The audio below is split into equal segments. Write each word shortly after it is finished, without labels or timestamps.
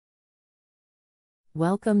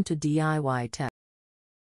Welcome to DIY Tech.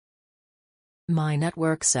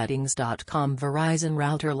 MyNetworkSettings.com Verizon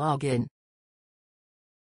Router Login.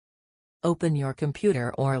 Open your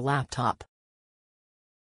computer or laptop.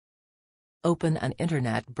 Open an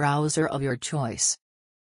internet browser of your choice.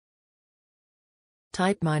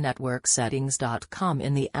 Type MyNetworkSettings.com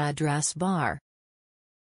in the address bar.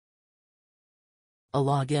 A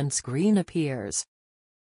login screen appears.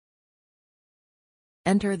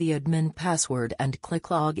 Enter the admin password and click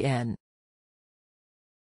Login.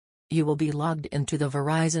 You will be logged into the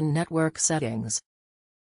Verizon network settings.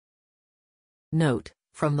 Note: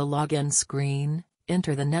 from the login screen,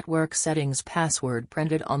 enter the network settings password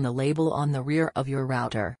printed on the label on the rear of your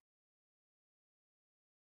router.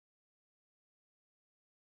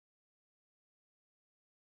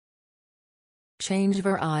 Change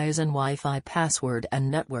Verizon Wi-Fi password and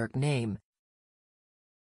network name.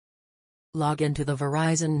 Log into the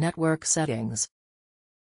Verizon network settings.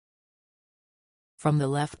 From the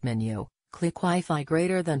left menu, click Wi-Fi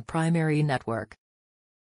greater than primary network.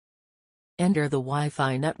 Enter the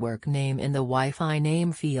Wi-Fi network name in the Wi-Fi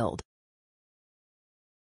name field.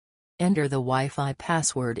 Enter the Wi-Fi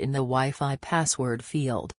password in the Wi-Fi password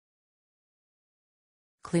field.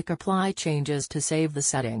 Click Apply Changes to save the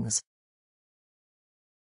settings.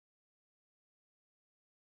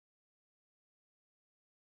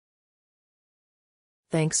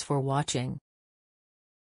 Thanks for watching.